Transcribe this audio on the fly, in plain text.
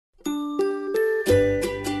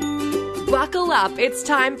Buckle up, it's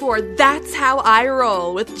time for That's How I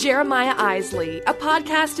Roll with Jeremiah Isley, a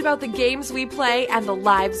podcast about the games we play and the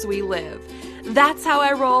lives we live. That's How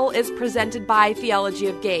I Roll is presented by Theology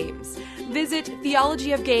of Games. Visit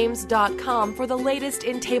theologyofgames.com for the latest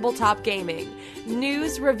in tabletop gaming,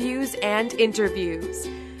 news, reviews, and interviews.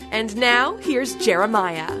 And now, here's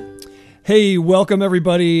Jeremiah. Hey, welcome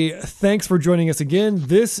everybody. Thanks for joining us again.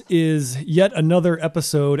 This is yet another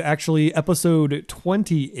episode, actually episode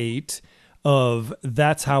 28 of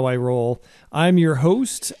That's How I Roll. I'm your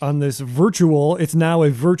host on this it's now a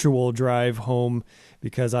virtual drive home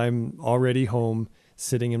because I'm already home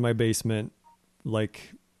sitting in my basement,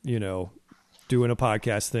 doing a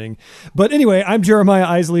podcast thing. But anyway, I'm Jeremiah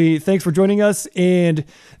Isley. Thanks for joining us. And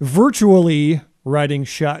virtually riding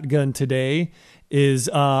shotgun today is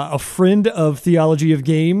a friend of Theology of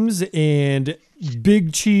Games and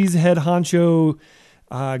big cheese head honcho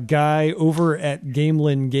guy over at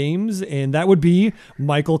Gamelin Games, and that would be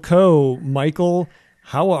Michael Coe. Michael,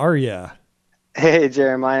 how are you? Hey,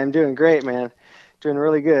 Jeremiah, I'm doing great, man. Doing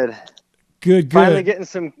really good. Good. Finally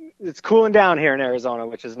getting it's cooling down here in Arizona,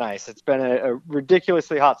 which is nice. It's been a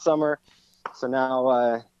ridiculously hot summer, so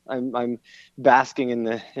now I'm basking in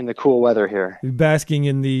the cool weather here. Basking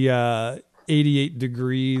in the 88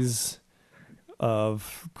 degrees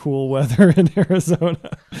of cool weather in Arizona.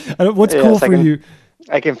 What's cool for you?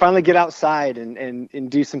 I can finally get outside and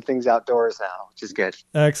do some things outdoors now, which is good.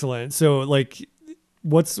 Excellent. So,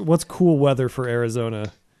 what's cool weather for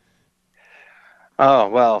Arizona? Oh,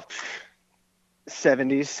 well,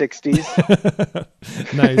 70s, 60s.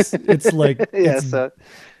 Nice. It's like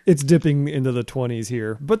it's dipping into the 20s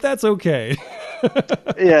here, but that's okay.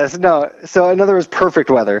 Yes, no. So in other words, perfect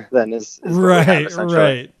weather then is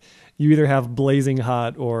right. You either have blazing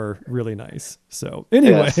hot or really nice. So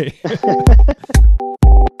anyway. Yes.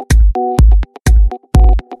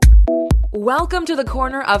 Welcome to the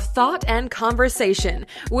corner of thought and conversation.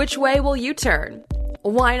 Which way will you turn?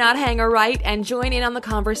 Why not hang a right and join in on the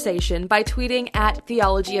conversation by tweeting at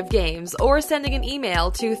Theology of Games or sending an email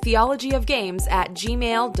to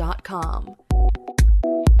theologyofgames@gmail.com.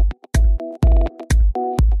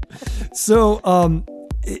 So,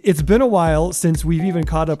 it's been a while since we've even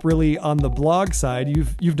caught up really on the blog side.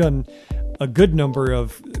 You've done a good number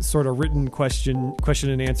of sort of written question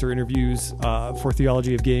and answer interviews for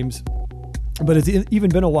Theology of Games, but it's even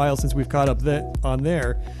been a while since we've caught up on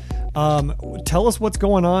there. Tell us what's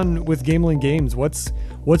going on with Gamelin Games. What's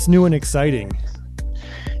new and exciting?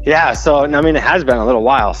 Yeah, so I mean, it has been a little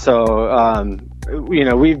while. So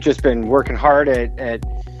we've just been working hard at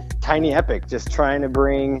Tiny Epic, just trying to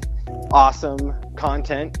bring awesome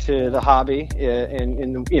content to the hobby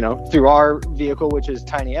in through our vehicle, which is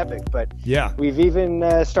Tiny Epic. But yeah, we've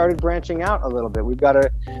even started branching out a little bit. We've got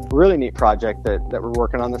a really neat project that we're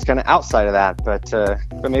working on that's kind of outside of that, but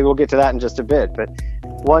maybe we'll get to that in just a bit. But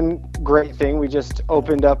one great thing, we just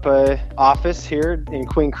opened up a office here in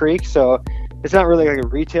Queen Creek, so it's not really like a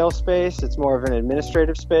retail space, it's more of an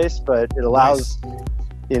administrative space, but it allows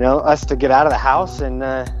us to get out of the house and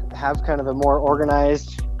have kind of a more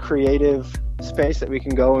organized, creative space that we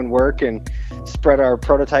can go and work and spread our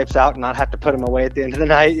prototypes out and not have to put them away at the end of the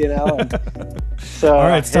night, So all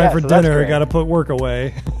right, it's time for dinner. Got to put work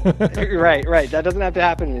away. Right. That doesn't have to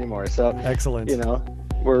happen anymore. So excellent.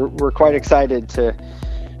 We're quite excited to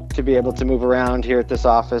be able to move around here at this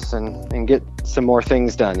office and get some more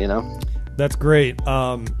things done. That's great.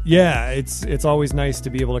 It's always nice to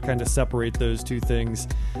be able to kind of separate those two things.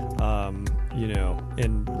 And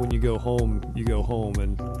when you go home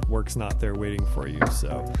and work's not there waiting for you.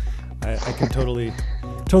 So I can totally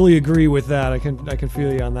agree with that. I can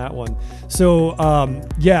feel you on that one. So,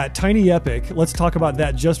 Tiny Epic, let's talk about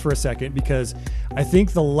that just for a second, because I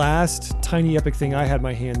think the last Tiny Epic thing I had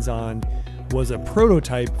my hands on was a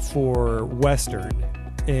prototype for Western.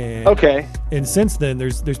 And since then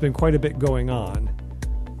there's been quite a bit going on.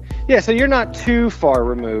 Yeah, so you're not too far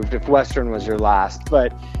removed if Western was your last,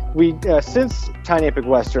 but we since Tiny Epic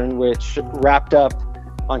Western, which wrapped up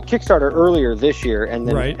on Kickstarter earlier this year and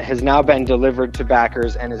then has now been delivered to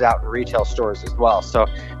backers and is out in retail stores as well. So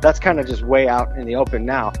that's kind of just way out in the open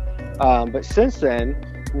now. But since then,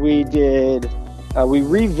 we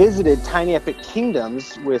revisited Tiny Epic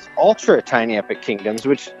Kingdoms with Ultra Tiny Epic Kingdoms,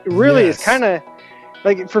 which really is kind of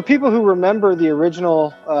like, for people who remember the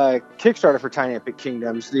original Kickstarter for Tiny Epic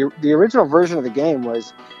Kingdoms, the original version of the game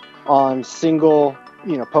was on single,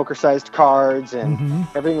 poker-sized cards, and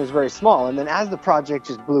everything was very small. And then as the project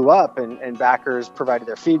just blew up and backers provided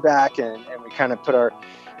their feedback and we kind of put our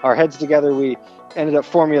our heads together, we ended up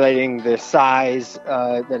formulating the size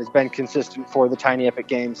that has been consistent for the Tiny Epic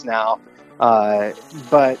games now.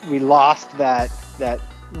 But we lost that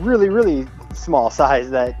really, really small size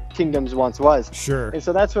that Kingdoms once was. Sure. And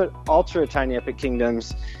so that's what Ultra Tiny Epic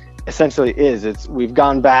Kingdoms essentially is. We've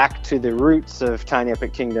gone back to the roots of Tiny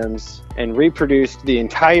Epic Kingdoms and reproduced the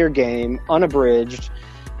entire game unabridged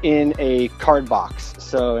in a card box.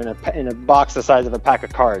 So in a box the size of a pack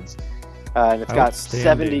of cards. And it's got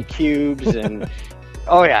 70 cubes and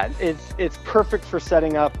oh yeah, it's perfect for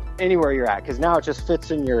setting up anywhere you're at, because now it just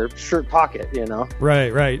fits in your shirt pocket, you know?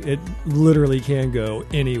 Right. It literally can go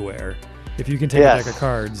anywhere. If you can take a deck of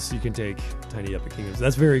cards, you can take Tiny Epic Kingdoms.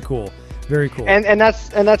 That's very cool. Very cool. And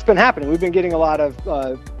that's been happening. We've been getting a lot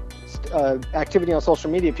of activity on social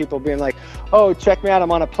media, people being like, oh, check me out,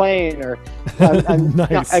 I'm on a plane, or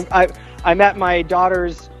nice. I'm at my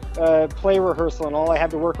daughter's play rehearsal and all I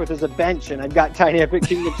have to work with is a bench, and I've got Tiny Epic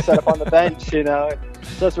Kingdoms set up on the bench, you know?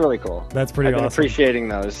 So that's really cool. That's pretty awesome. I've been appreciating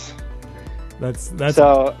those. That's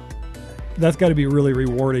got to be really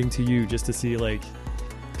rewarding to you, just to see like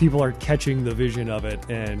people are catching the vision of it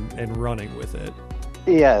and running with it.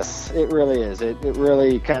 Yes, it really is. It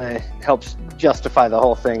really kind of helps justify the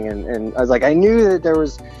whole thing. And I was like, I knew that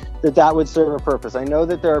that would serve a purpose. I know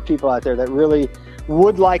that there are people out there that really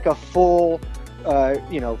would like a full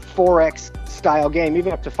 4X style game,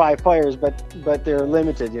 even up to 5 players, but they're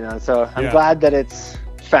limited, you know. So I'm glad that it's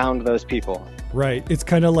found those people. Right. It's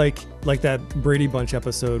kind of like that Brady Bunch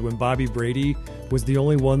episode when Bobby Brady was the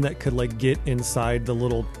only one that could like get inside the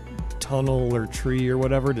little tunnel or tree or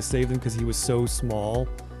whatever to save them because he was so small.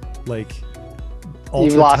 Like,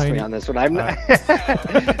 you've lost me on this one. I'm not.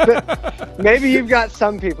 Maybe you've got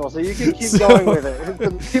some people, so you can keep going with it.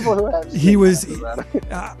 The people who have. He was.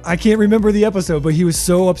 I can't remember the episode, but he was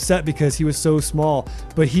so upset because he was so small.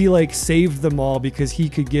 But he like saved them all because he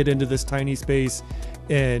could get into this tiny space,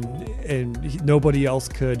 and nobody else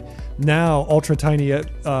could. Now, Ultra Tiny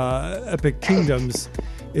Epic Kingdoms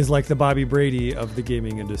is like the Bobby Brady of the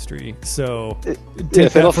gaming industry. So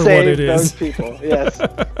take that for what it is. Those people, yes.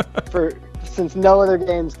 Since no other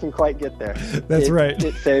games can quite get there. That's right.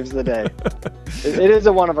 It saves the day. It is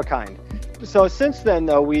a one of a kind. So since then,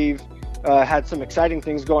 though, we've had some exciting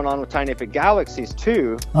things going on with Tiny Epic Galaxies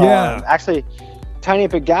too. Yeah. Actually, Tiny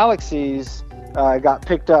Epic Galaxies got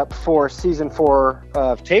picked up for season 4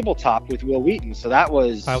 of Tabletop with Will Wheaton. So that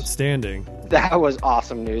was outstanding. That was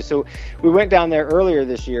awesome news. So we went down there earlier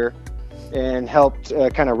this year and helped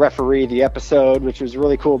kind of referee the episode, which was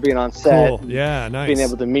really cool being on set. Cool. Yeah, nice. Being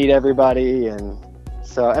able to meet everybody. And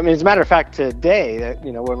so, I mean, as a matter of fact, today,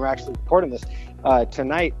 when we're actually recording this,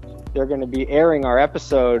 tonight, they're going to be airing our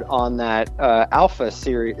episode on that Alpha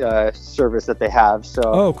series service that they have. So,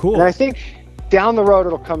 oh, cool. And I think down the road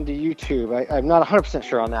it'll come to YouTube. I'm not 100%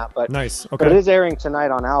 sure on that, but nice. Okay. But it is airing tonight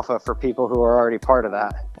on Alpha for people who are already part of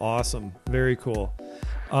that. Awesome. Very cool.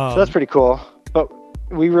 So that's pretty cool. But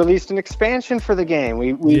we released an expansion for the game.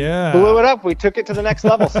 We blew it up. We took it to the next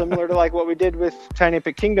level, similar to like what we did with Tiny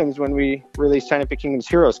Epic Kingdoms when we released Tiny Epic Kingdoms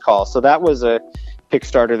Heroes Call. So that was a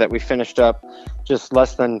Kickstarter that we finished up just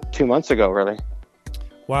less than 2 months ago, really.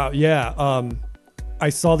 Wow. Yeah. I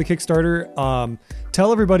saw the Kickstarter.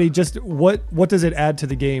 Tell everybody just what does it add to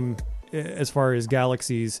the game as far as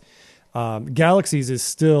Galaxies? Galaxies is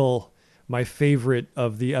still my favorite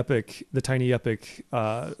of the Tiny Epic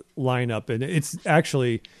lineup, and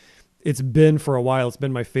it's been for a while. It's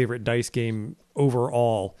been my favorite dice game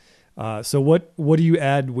overall. So what do you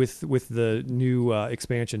add with the new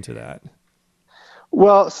expansion to that?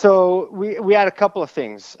 Well, so we add a couple of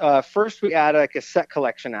things. First, we add like a set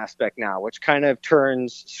collection aspect now, which kind of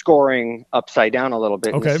turns scoring upside down a little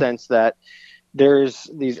bit in the sense that there's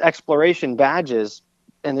these exploration badges,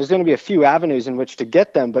 and there's going to be a few avenues in which to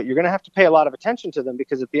get them, but you're going to have to pay a lot of attention to them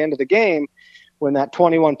because at the end of the game, when that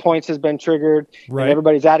 21 points has been triggered and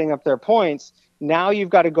everybody's adding up their points, now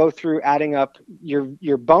you've got to go through adding up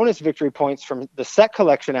your bonus victory points from the set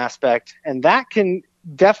collection aspect, and that can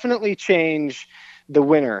definitely change the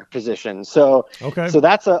winner position. So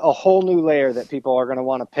that's a whole new layer that people are going to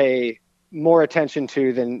want to pay more attention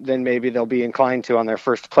to than maybe they'll be inclined to on their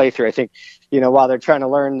first playthrough. I think, while they're trying to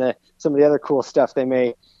learn some of the other cool stuff, they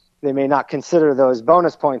may not consider those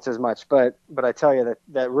bonus points as much, but I tell you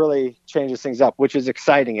that really changes things up, which is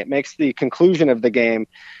exciting. It makes the conclusion of the game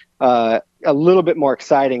a little bit more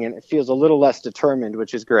exciting, and it feels a little less determined,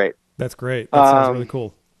 which is great. That's great. That sounds really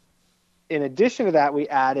cool. In addition to that, we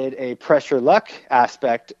added a pressure luck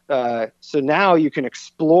aspect. So now you can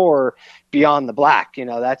explore beyond the black,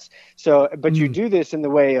 but you do this in the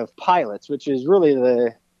way of pilots, which is really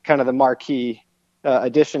the kind of the marquee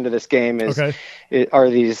addition to this game are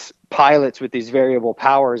these pilots with these variable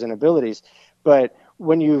powers and abilities. But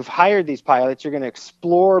when you've hired these pilots, you're going to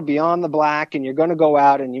explore beyond the black, and you're going to go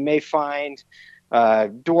out and you may find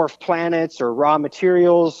dwarf planets or raw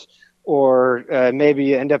materials, or maybe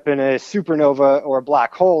you end up in a supernova or a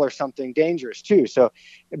black hole or something dangerous too. So,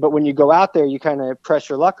 but when you go out there, you kind of press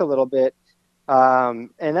your luck a little bit. And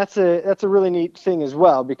that's a really neat thing as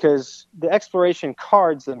well, because the exploration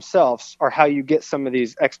cards themselves are how you get some of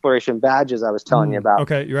these exploration badges I was telling you about.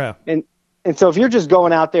 Okay, yeah. And so if you're just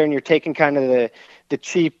going out there and you're taking kind of the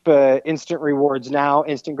cheap instant rewards now,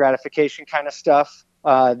 instant gratification kind of stuff,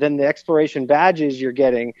 then the exploration badges you're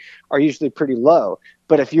getting are usually pretty low.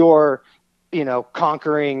 But if you're,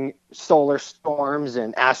 conquering solar storms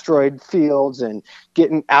and asteroid fields and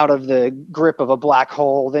getting out of the grip of a black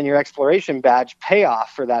hole, then your exploration badge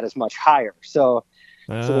payoff for that is much higher.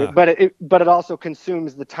 But it also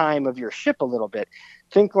consumes the time of your ship a little bit.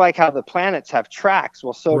 Think like how the planets have tracks.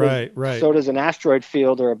 Well, so does an asteroid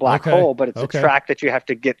field or a black hole, but it's a track that you have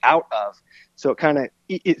to get out of. So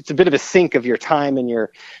it's a bit of a sink of your time and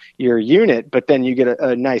your unit, but then you get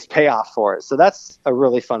a nice payoff for it. So that's a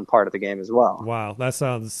really fun part of the game as well. Wow, that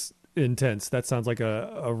sounds intense. That sounds like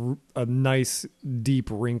a nice deep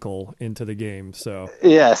wrinkle into the game. So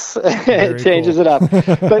yes, it changes it up.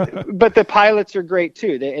 But the pilots are great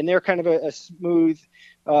too. They're kind of a smooth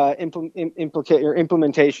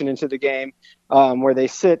implementation into the game, where they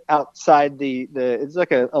sit outside it's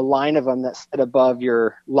like a line of them that sit above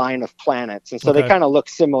your line of planets, and so they kind of look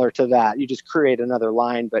similar to that. You just create another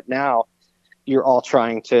line, but now you're all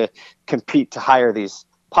trying to compete to hire these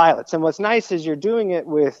pilots. And what's nice is you're doing it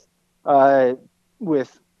with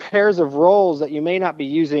pairs of roles that you may not be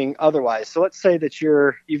using otherwise. So let's say that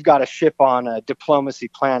you've got a ship on a diplomacy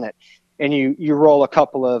planet, and you roll a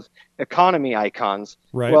couple of economy icons.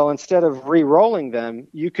 Right. Well, instead of re-rolling them,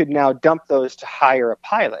 you could now dump those to hire a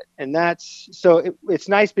pilot. And it's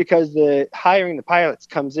nice because the hiring the pilots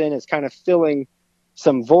comes in as kind of filling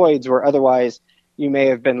some voids where otherwise you may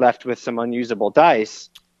have been left with some unusable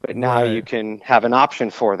dice, but now you can have an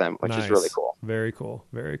option for them, which is really cool. Very cool.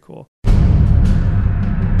 Very cool.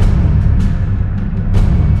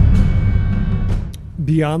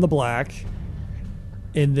 Beyond the Black.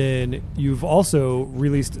 And then you've also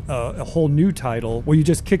released a whole new title. Well, you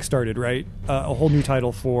just kickstarted, right? A whole new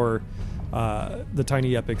title for the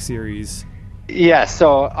Tiny Epic series. Yeah,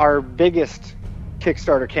 so our biggest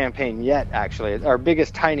Kickstarter campaign yet, actually, our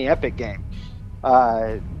biggest Tiny Epic game.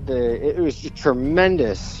 It was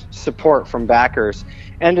tremendous support from backers.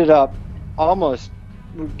 Ended up almost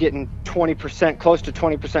getting 20%, close to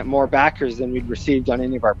 20% more backers than we'd received on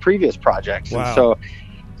any of our previous projects. Wow. And so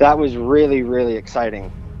that was really, really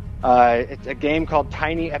exciting. It's a game called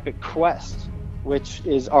Tiny Epic Quest, which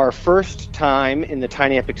is our first time in the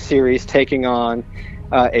Tiny Epic series taking on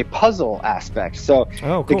a puzzle aspect. So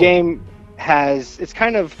cool. The game it's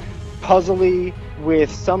kind of puzzly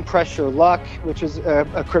with some pressure luck, which is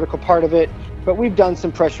a critical part of it. But we've done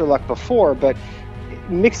some pressure luck before, but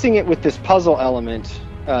mixing it with this puzzle element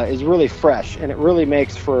is really fresh, and it really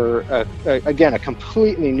makes for, a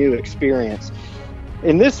completely new experience.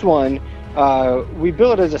 In this one, we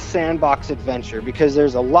build it as a sandbox adventure because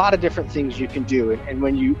there's a lot of different things you can do. And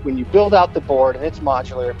when you build out the board, and it's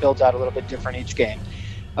modular, it builds out a little bit different each game,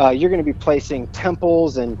 you're going to be placing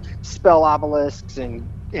temples and spell obelisks and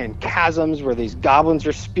chasms where these goblins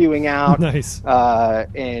are spewing out. Nice.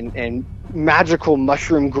 And magical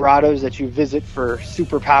mushroom grottos that you visit for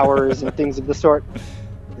superpowers and things of the sort.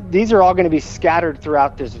 These are all going to be scattered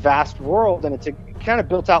throughout this vast world, and it's kind of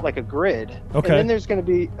built out like a grid. Okay. And then there's going to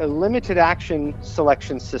be a limited action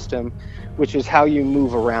selection system, which is how you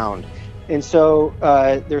move around. And so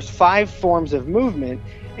there's 5 forms of movement,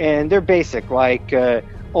 and they're basic, like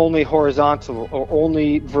only horizontal or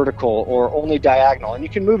only vertical or only diagonal. And you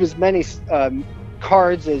can move as many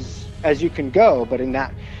cards as you can go, but in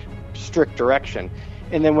that strict direction.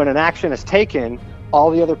 And then when an action is taken, all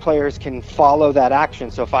the other players can follow that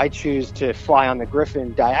action. So if I choose to fly on the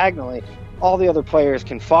Griffin diagonally, all the other players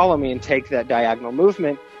can follow me and take that diagonal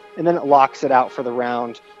movement, and then it locks it out for the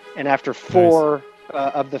round. And after 4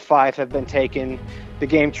 of the 5 have been taken, the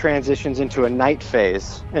game transitions into a night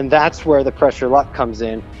phase, and that's where the pressure luck comes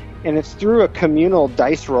in. And it's through a communal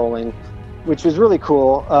dice rolling, which is really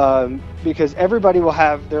cool, because everybody will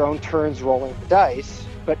have their own turns rolling the dice,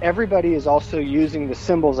 but everybody is also using the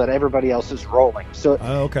symbols that everybody else is rolling. So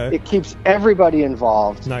it keeps everybody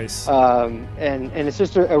involved. Nice. And it's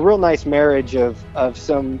just a real nice marriage of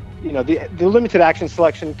some, the limited action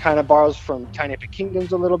selection kind of borrows from Tiny Epic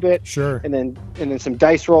Kingdoms a little bit. Sure. And then some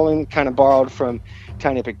dice rolling kind of borrowed from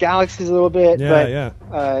Tiny Epic Galaxies a little bit. Yeah,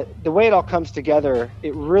 but the way it all comes together,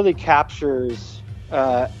 it really captures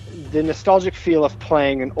the nostalgic feel of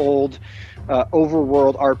playing an old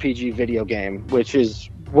overworld RPG video game, which is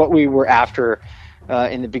what we were after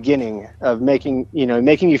in the beginning of making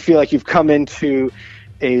you feel like you've come into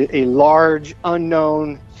a large,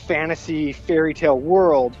 unknown fantasy fairy tale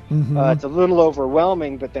world. It's a little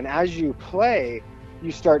overwhelming, but then as you play,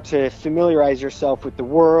 you start to familiarize yourself with the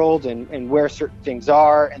world and where certain things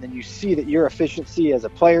are, and then you see that your efficiency as a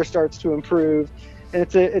player starts to improve,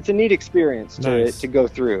 and it's a neat experience to go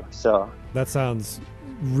through. So that sounds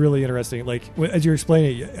really interesting. Like as you're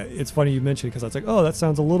explaining it, it's funny you mentioned, because I was like, oh, that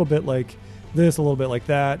sounds a little bit like this, a little bit like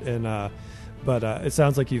that, and but it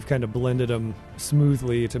sounds like you've kind of blended them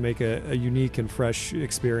smoothly to make a unique and fresh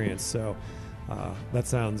experience. So that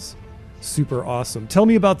sounds super awesome. Tell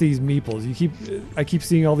me about these meeples. I keep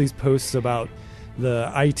seeing all these posts about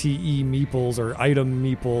the ITE meeples or item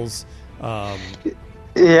meeples.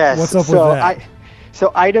 Yes. What's up with that?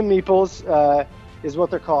 So item meeples is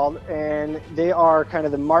what they're called, and they are kind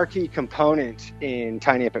of the marquee component in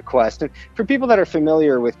Tiny Epic Quest. And for people that are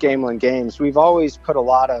familiar with Gamelyn Games, we've always put a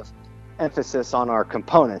lot of emphasis on our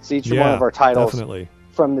components. Each one of our titles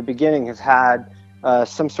from the beginning has had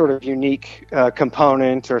some sort of unique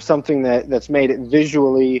component or something that's made it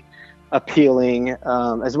visually appealing,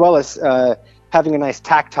 as well as having a nice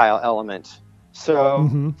tactile element.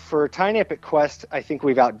 So for Tiny Epic Quest, I think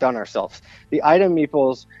we've outdone ourselves. The item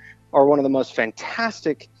meeples are one of the most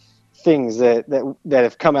fantastic things that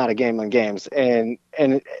have come out of Gamelyn Games, and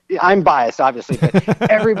I'm biased, obviously, but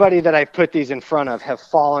everybody that I've put these in front of have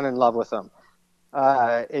fallen in love with them.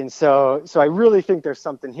 And so I really think there's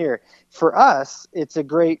something here. For us, it's a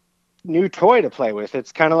great new toy to play with.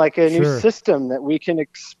 It's kind of like a new system that we can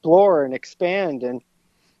explore and expand. And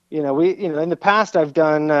in the past, I've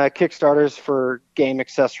done Kickstarters for game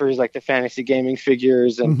accessories like the fantasy gaming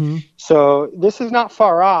figures, and so this is not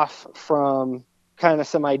far off from kind of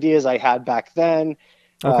some ideas I had back then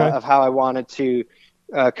of how I wanted to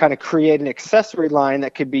kind of create an accessory line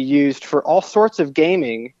that could be used for all sorts of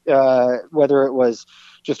gaming, whether it was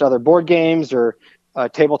just other board games or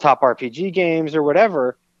tabletop RPG games or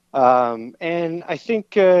whatever. And I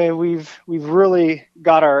think we've really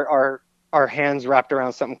got our hands wrapped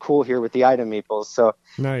around something cool here with the item meeples. So,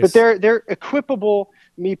 nice. But they're equipable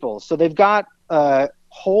meeples. So they've got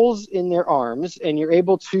holes in their arms, and you're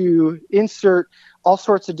able to insert all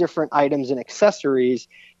sorts of different items and accessories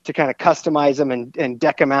to kind of customize them and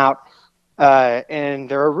deck them out. And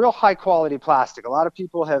they're a real high quality plastic. A lot of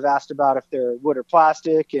people have asked about if they're wood or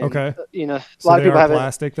plastic. And, a lot of people have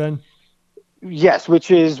plastic then? Yes,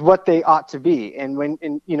 which is what they ought to be. And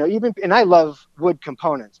and I love wood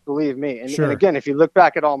components, believe me. And again, if you look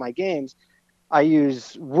back at all my games, I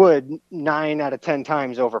use wood 9 out of 10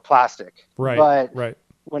 times over plastic. But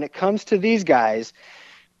when it comes to these guys,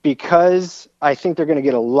 because I think they're going to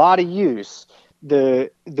get a lot of use, the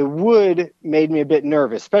wood made me a bit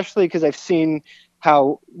nervous, especially because I've seen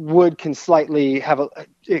how wood can slightly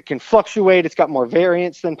it can fluctuate. It's got more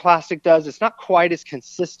variance than plastic does. It's not quite as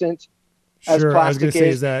consistent as plastic I was going to say,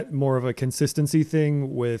 is that more of a consistency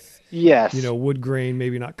thing with, wood grain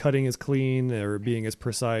maybe not cutting as clean or being as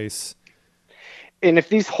precise? And if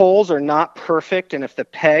these holes are not perfect, and if the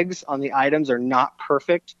pegs on the items are not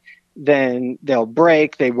perfect, then they'll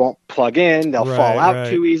break, they won't plug in, they'll fall out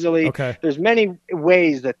too easily. Okay. There's many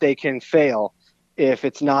ways that they can fail if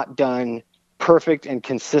it's not done perfect and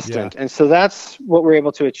consistent. And so that's what we're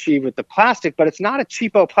able to achieve with the plastic, but it's not a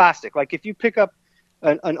cheapo plastic. Like if you pick up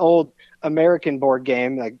an old American board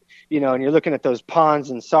game, like, and you're looking at those Pons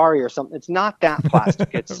and Sorry or something, it's not that plastic.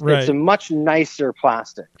 It's a much nicer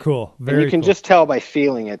plastic. Cool. And you can just tell by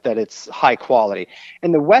feeling it that it's high quality.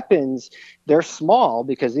 And the weapons, they're small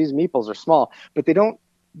because these meeples are small, but they don't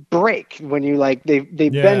break when you they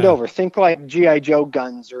bend over. Think like G.I. Joe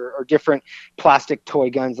guns or different plastic toy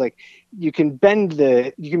guns. Like you can bend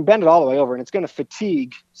it all the way over, and it's going to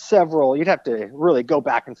fatigue several. You'd have to really go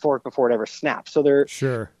back and forth before it ever snaps. So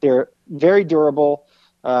they're very durable,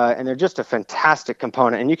 and they're just a fantastic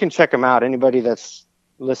component. And you can check them out. Anybody that's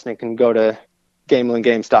listening can go to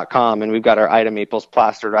GamelynGames.com, and we've got our item meeples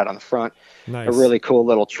plastered right on the front. Nice. A really cool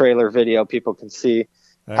little trailer video people can see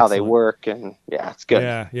how they work, and it's good.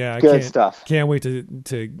 Yeah, good stuff. Can't wait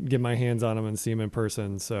to get my hands on them and see them in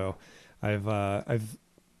person. So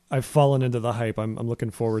I've fallen into the hype. I'm looking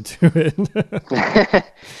forward to it.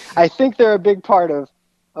 I think they're a big part of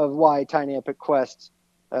why Tiny Epic Quest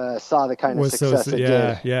saw the kind of success it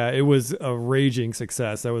did. Yeah, it was a raging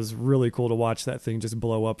success. That was really cool to watch that thing just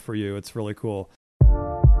blow up for you. It's really cool.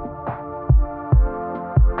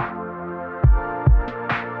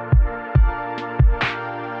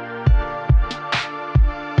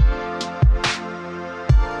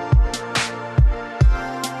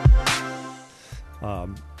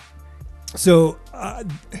 So,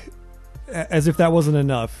 as if that wasn't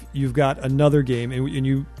enough, you've got another game, and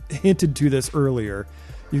you hinted to this earlier.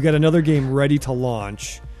 You've got another game ready to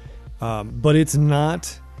launch, but it's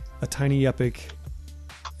not a Tiny Epic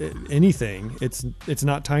anything. It's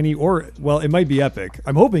not Tiny, or, well, it might be Epic.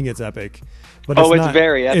 I'm hoping it's Epic, but it's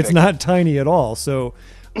very Epic. It's not Tiny at all. So,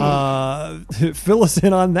 fill us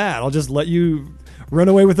in on that. I'll just let you run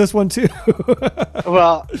away with this one too.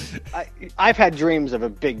 Well, I've had dreams of a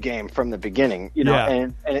big game from the beginning,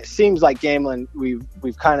 and it seems like Gamelin,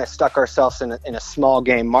 we've kind of stuck ourselves in a small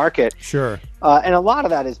game market. Sure. And a lot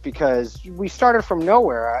of that is because we started from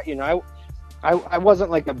nowhere. I wasn't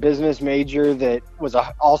like a business major that was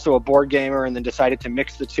also a board gamer and then decided to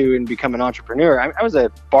mix the two and become an entrepreneur. I was a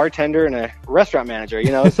bartender and a restaurant manager.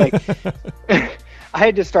 It's like I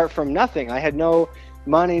had to start from nothing. I had no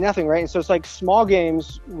money, nothing, right? And so it's like small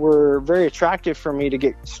games were very attractive for me to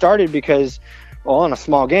get started because, well, in a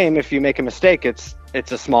small game, if you make a mistake, it's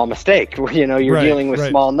a small mistake. You're right, dealing with right.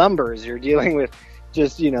 small numbers. You're dealing with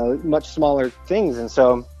just, much smaller things. And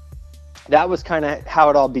so that was kind of how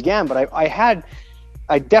it all began. But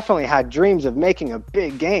I definitely had dreams of making a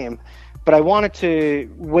big game, but I wanted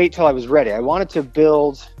to wait till I was ready. I wanted to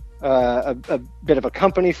build a bit of a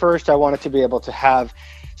company first. I wanted to be able to have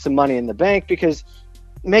some money in the bank, because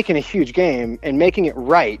making a huge game and making it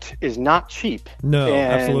right is not cheap. No,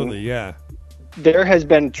 and absolutely. Yeah. There has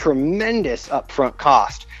been tremendous upfront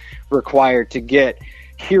cost required to get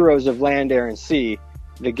Heroes of Land, Air, and Sea,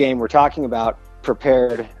 the game we're talking about,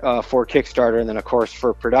 prepared for Kickstarter, and then of course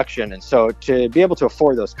for production. And so to be able to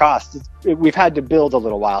afford those costs, we've had to build a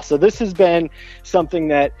little while. So this has been something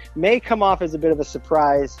that may come off as a bit of a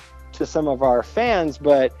surprise to some of our fans,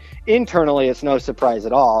 but internally it's no surprise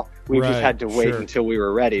at all. We've just had to wait until we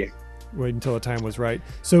were ready. Wait until the time was right.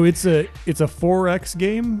 So it's a 4X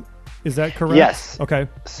game, is that correct? Yes. Okay.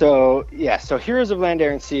 So Heroes of Land,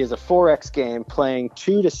 Air, and Sea is a 4X game playing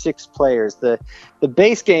 2 to 6 players. The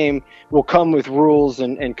base game will come with rules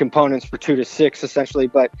and components for 2 to 6 essentially,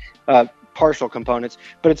 but partial components,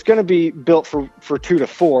 but it's going to be built for 2 to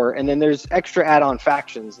 4, and then there's extra add-on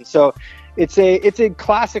factions. And so it's a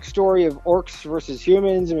classic story of orcs versus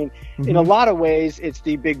humans. I mean, in a lot of ways, it's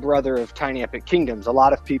the big brother of Tiny Epic Kingdoms. A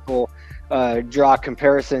lot of people draw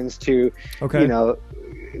comparisons to,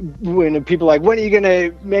 when people are like, when are you going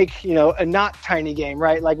to make, a not tiny game,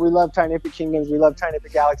 right? Like, we love Tiny Epic Kingdoms, we love Tiny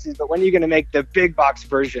Epic Galaxies, but when are you going to make the big box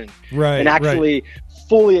version and actually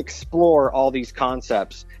fully explore all these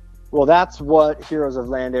concepts? Well, that's what Heroes of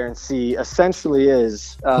Land, Air, and Sea essentially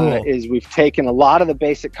is. Cool. Is we've taken a lot of the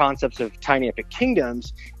basic concepts of Tiny Epic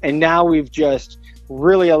Kingdoms, and now we've just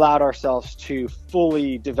really allowed ourselves to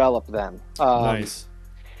fully develop them. Nice.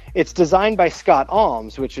 It's designed by Scott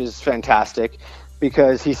Alms, which is fantastic,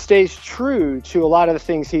 because he stays true to a lot of the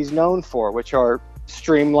things he's known for, which are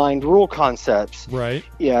streamlined rule concepts, right?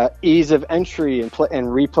 Yeah, ease of entry and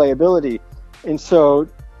replayability, and so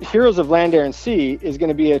Heroes of Land, Air, and Sea is going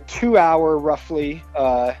to be a 2-hour, roughly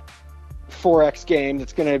 4X game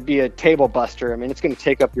that's going to be a table buster. I mean, it's going to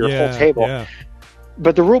take up your whole table. Yeah.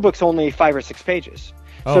 But the rulebook's only 5 or 6 pages.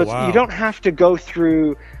 So you don't have to go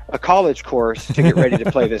through a college course to get ready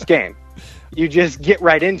to play this game. You just get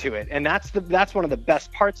right into it. And that's one of the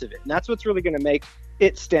best parts of it. And that's what's really going to make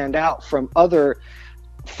it stand out from other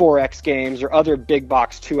 4X games or other big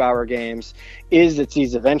box 2-hour games, is its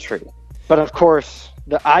ease of entry. But of course,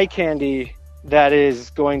 the eye candy that is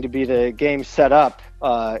going to be the game setup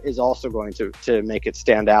is also going to make it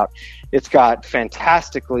stand out. It's got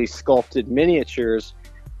fantastically sculpted miniatures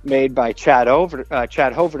made by Chad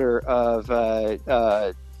Hoverter of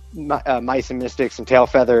Mice and Mystics and Tail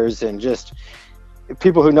Feathers, and just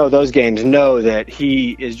people who know those games know that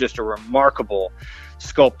he is just a remarkable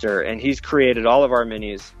sculptor, and he's created all of our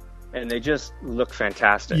minis, and they just look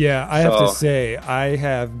fantastic. Yeah, I have to say, I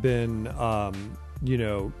have been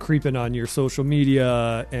creeping on your social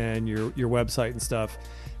media and your website and stuff,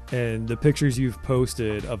 and the pictures you've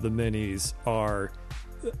posted of the minis are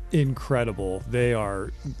incredible. They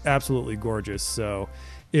are absolutely gorgeous. So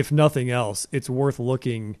if nothing else, it's worth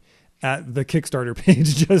looking at the Kickstarter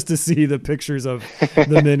page just to see the pictures of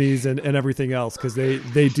the minis and everything else, because they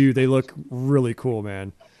look really cool,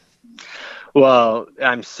 man. Well,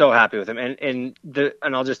 I'm so happy with them, and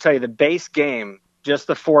I'll just tell you, the base game, just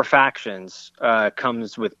the 4 factions,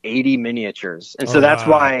 comes with 80 miniatures, and so that's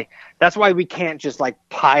why we can't just like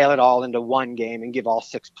pile it all into one game and give all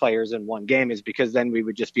 6 players in one game, is because then we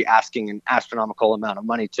would just be asking an astronomical amount of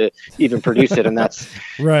money to even produce it, and that's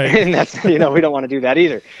right. And that's we don't want to do that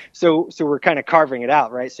either. So we're kind of carving it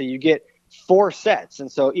out, right? So you get 4 sets.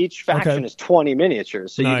 And so each faction is 20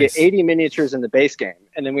 miniatures. So you get 80 miniatures in the base game.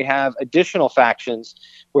 And then we have additional factions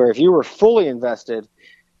where if you were fully invested,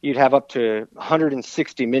 you'd have up to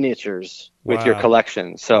 160 miniatures with your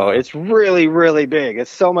collection. So it's really, really big. It's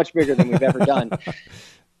so much bigger than we've ever done.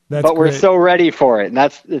 But we're so ready for it.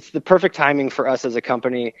 And it's the perfect timing for us as a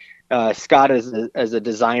company. Scott, as a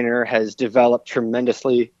designer, has developed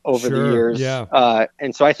tremendously over the years. Yeah.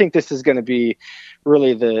 And so I think this is going to be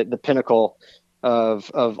really the pinnacle of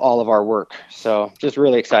all of our work. So just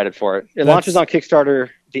really excited for it. It launches on Kickstarter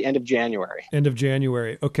the end of January. End of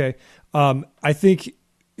January. Okay. I think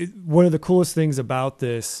one of the coolest things about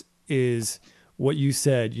this is what you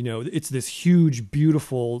said. It's this huge,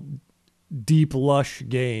 beautiful, deep, lush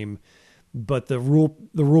game, but the rule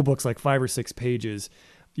book's like 5 or 6 pages.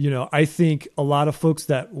 I think a lot of folks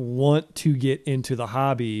that want to get into the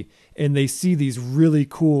hobby and they see these really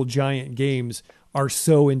cool giant games are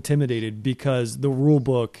so intimidated because the rule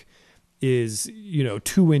book is,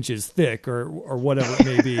 2 inches thick or whatever it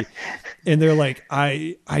may be. And they're like,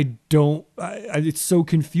 it's so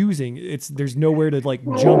confusing. There's nowhere to like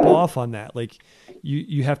jump off on that. Like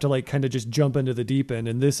you have to like kind of just jump into the deep end.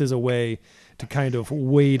 And this is a way to kind of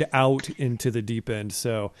wade out into the deep end.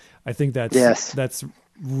 So I think that's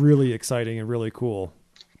really exciting and really cool.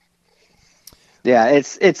 Yeah.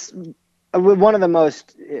 It's one of the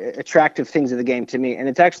most attractive things of the game to me. And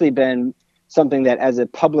it's actually been something that as a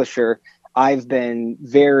publisher, I've been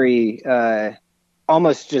very,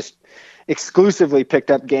 almost just exclusively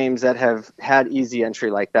picked up games that have had easy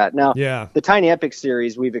entry like that. Now, the Tiny Epic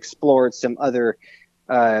series, we've explored some other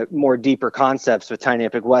more deeper concepts with Tiny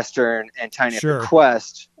Epic Western and Tiny Epic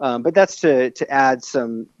Quest, but that's to add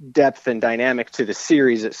some depth and dynamic to the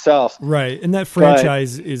series itself. Right, and that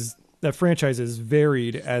franchise is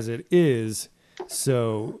varied as it is,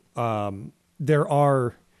 so there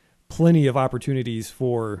are plenty of opportunities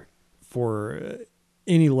for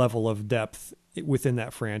any level of depth within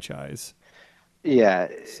that franchise. Yeah.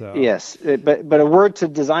 So. Yes. But a word to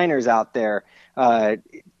designers out there,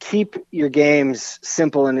 keep your games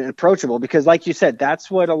simple and approachable, because like you said, that's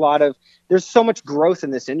what there's so much growth in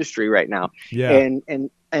this industry right now. Yeah.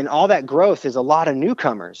 And all that growth is a lot of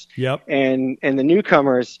newcomers. Yep. And the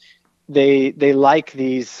newcomers, they like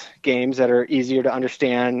these games that are easier to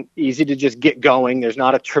understand, easy to just get going. There's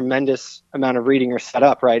not a tremendous amount of reading or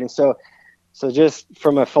setup, right? And so just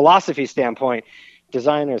from a philosophy standpoint,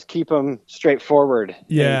 designers keep them straightforward.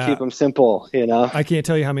 And keep them simple. I can't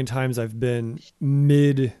tell you how many times I've been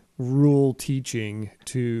mid rule teaching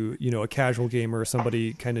to a casual gamer or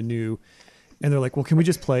somebody kind of new, and they're like, "Well, can we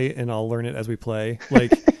just play and I'll learn it as we play?"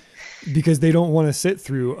 Like. Because they don't want to sit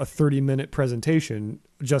through a 30-minute presentation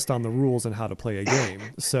just on the rules and how to play a game.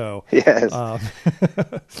 So, yes.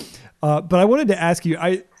 But I wanted to ask you,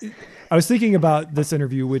 I was thinking about this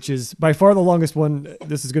interview, which is by far the longest one.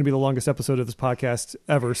 This is going to be the longest episode of this podcast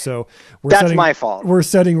ever. So that's my fault. We're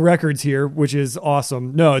setting records here, which is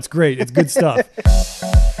awesome. No, it's great. It's good stuff.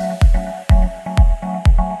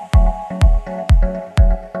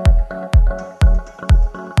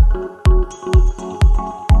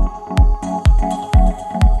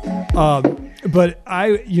 But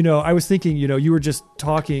I was thinking, you were just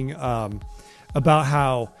talking about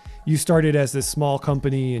how you started as this small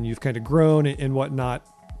company and you've kind of grown and whatnot.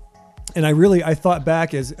 And I thought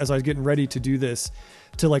back as I was getting ready to do this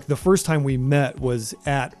to like the first time we met was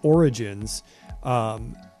at Origins,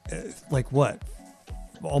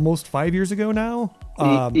 almost 5 years ago now.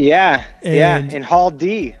 In Hall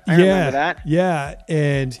D. I remember that. Yeah.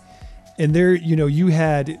 And there, you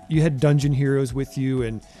had Dungeon Heroes with you,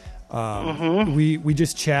 and we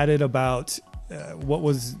just chatted about what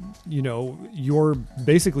was your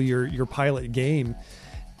pilot game,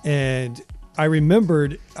 and I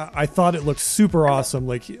remembered I thought it looked super awesome.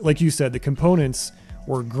 Like you said, the components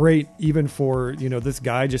were great, even for this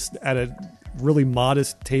guy just at a really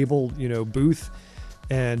modest table booth,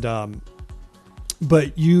 and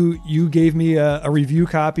but you gave me a review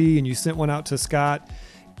copy and you sent one out to Scott,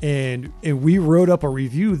 and we wrote up a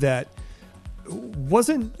review that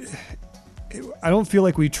wasn't, I don't feel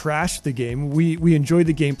like we trashed the game. We enjoyed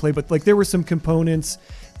the gameplay, but like there were some components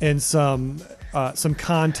and some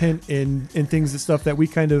content and things and stuff that we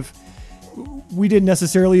didn't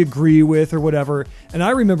necessarily agree with or whatever. And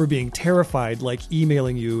I remember being terrified, like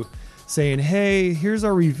emailing you saying, "Hey, here's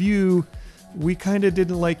our review. We kind of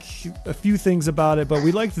didn't like a few things about it, but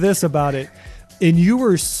we liked this about it." And you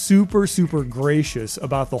were super, super gracious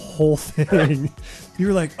about the whole thing. You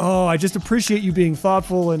were like, "Oh, I just appreciate you being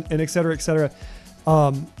thoughtful and et cetera, et cetera."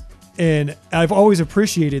 And I've always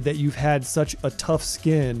appreciated that you've had such a tough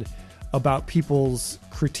skin about people's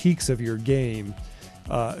critiques of your game,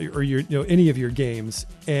 or your, any of your games.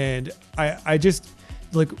 And I just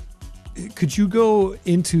like, could you go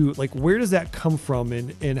into like, where does that come from,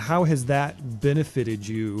 and how has that benefited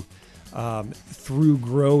you through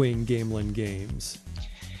growing Gamelyn Games?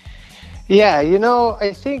 Yeah,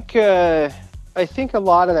 I think a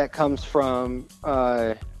lot of that comes from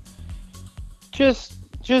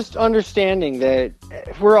just understanding that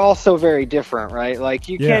we're all so very different, right? Like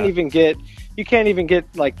you can't even get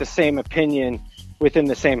like the same opinion within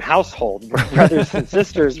the same household. Brothers and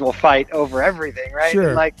sisters will fight over everything, right?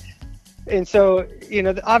 Sure. And so,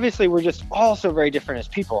 obviously we're just all so very different as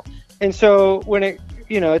people. And so when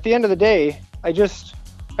at the end of the day, I just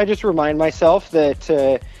remind myself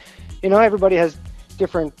that, everybody has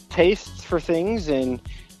different tastes for things, and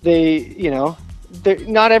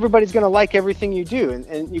not everybody's going to like everything you do,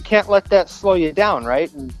 and you can't let that slow you down,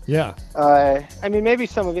 right? And, yeah. Maybe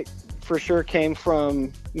some of it for sure came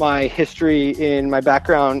from my history in my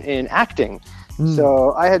background in acting.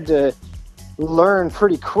 So I had to learn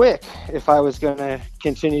pretty quick, if I was going to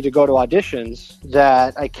continue to go to auditions,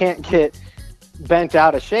 that I can't get bent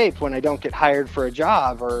out of shape when I don't get hired for a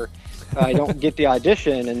job, or I don't get the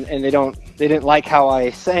audition, and they didn't like how I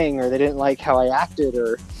sang, or they didn't like how I acted,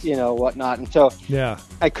 or whatnot. And so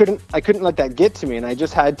I couldn't let that get to me, and I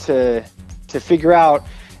just had to figure out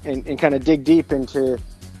and kind of dig deep into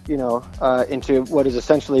into what is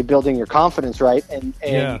essentially building your confidence, right?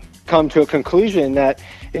 And come to a conclusion that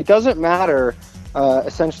it doesn't matter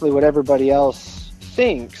essentially what everybody else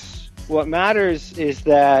thinks. What matters is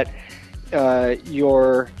that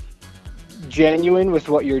you're genuine with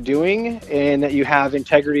what you're doing, and that you have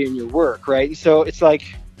integrity in your work, right? So it's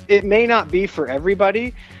like, it may not be for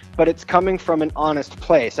everybody, but it's coming from an honest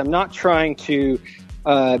place. I'm not trying to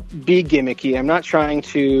be gimmicky. I'm not trying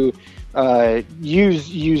to use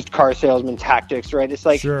used car salesman tactics, right? It's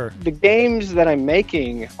like, the games that I'm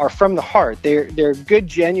making are from the heart. They're good,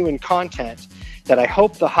 genuine content that I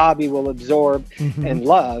hope the hobby will absorb and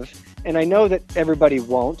love. And I know that everybody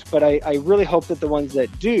won't, but I really hope that the ones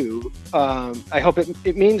that do, I hope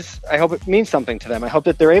it means something to them. I hope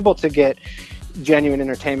that they're able to get genuine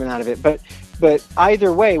entertainment out of it. But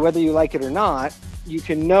either way, whether you like it or not, you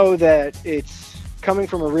can know that it's coming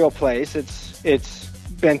from a real place. It's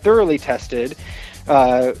been thoroughly tested.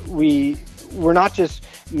 We're not just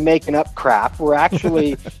making up crap. We're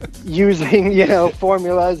actually using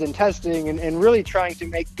formulas and testing and really trying to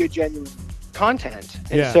make good, genuine content.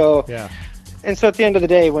 And so at the end of the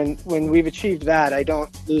day, when we've achieved that, I don't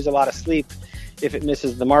lose a lot of sleep if it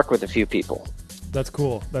misses the mark with a few people. That's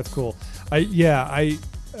cool.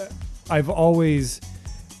 I've always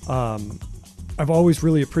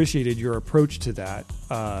really appreciated your approach to that.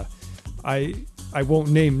 I won't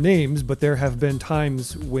name names, but there have been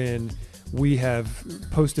times when we have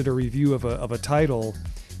posted a review of a title,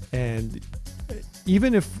 and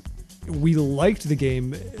even if we liked the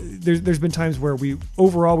game, there's been times where we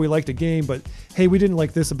liked a game, but hey, we didn't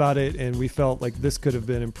like this about it, and we felt like this could have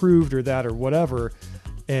been improved, or that, or whatever.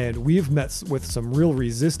 And we've met with some real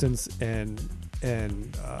resistance and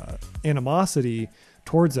animosity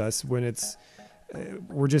towards us when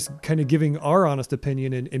we're just kind of giving our honest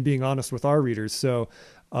opinion and being honest with our readers. So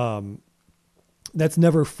that's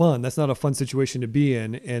never fun. That's not a fun situation to be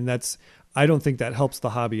in, and I don't think that helps the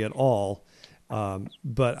hobby at all.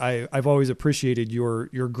 But I've always appreciated your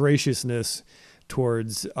graciousness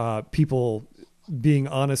towards people being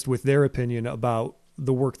honest with their opinion about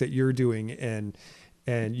the work that you're doing,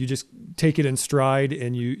 and you just take it in stride,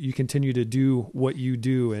 and you continue to do what you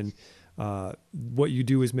do, and what you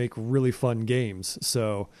do is make really fun games.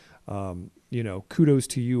 So kudos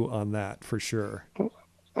to you on that, for sure.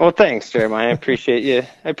 Well, thanks, Jeremiah. I appreciate you.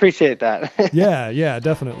 I appreciate that. Yeah,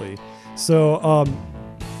 definitely. So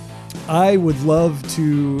I would love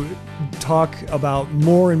to talk about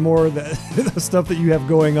more and more of the stuff that you have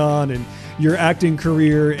going on, and your acting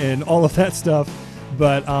career and all of that stuff.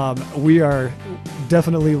 But we are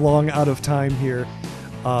definitely long out of time here.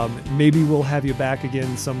 Maybe we'll have you back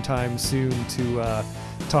again sometime soon to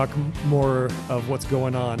talk more of what's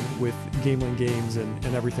going on with Gamelyn Games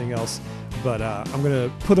and everything else. But I'm going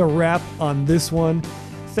to put a wrap on this one.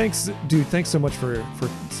 Thanks, dude. Thanks so much for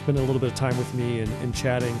spending a little bit of time with me and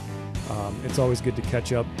chatting. It's always good to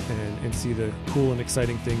catch up and see the cool and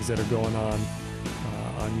exciting things that are going on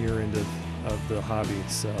your end of the hobby.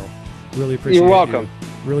 So really appreciate You're welcome.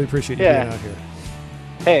 Really appreciate you being out here.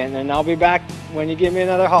 Hey, and then I'll be back when you give me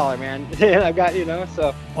another holler, man. I've got,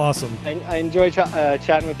 so. Awesome. I enjoy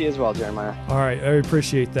chatting with you as well, Jeremiah. All right. I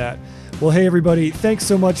appreciate that. Well, hey, everybody. Thanks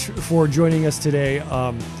so much for joining us today.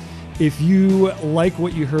 If you like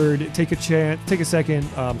what you heard, take a second,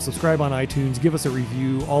 subscribe on iTunes, give us a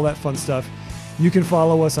review, all that fun stuff. You can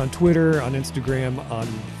follow us on Twitter, on Instagram, on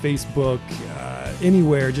Facebook,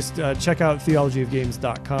 anywhere. Just check out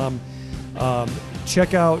theologyofgames.com.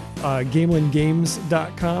 Check out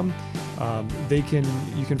gamelandgames.com.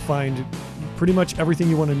 You can find pretty much everything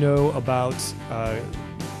you want to know about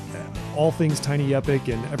all things Tiny Epic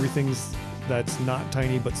and everything that's not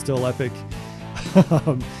tiny but still epic.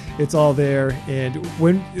 It's all there. And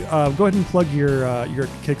when go ahead and plug your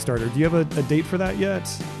Kickstarter. Do you have a date for that yet?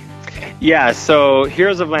 Yeah, so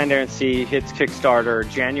Heroes of Land, Air, and Sea hits Kickstarter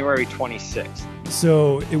January 26th.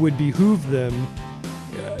 So it would behoove them,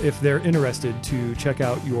 if they're interested, to check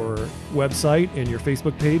out your website and your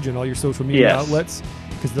Facebook page and all your social media outlets,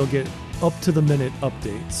 because they'll get up-to-the-minute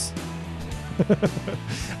updates.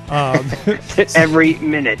 Every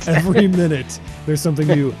minute. Every minute. There's something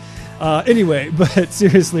new. Anyway, but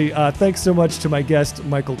seriously, thanks so much to my guest,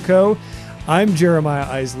 Michael Coe. I'm Jeremiah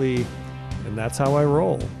Isley, and that's how I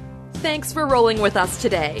roll. Thanks for rolling with us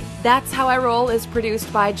today. That's How I Roll is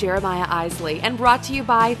produced by Jeremiah Isley and brought to you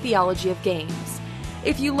by Theology of Games.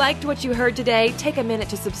 If you liked what you heard today, take a minute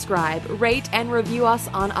to subscribe, rate, and review us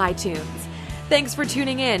on iTunes. Thanks for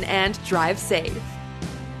tuning in, and drive safe.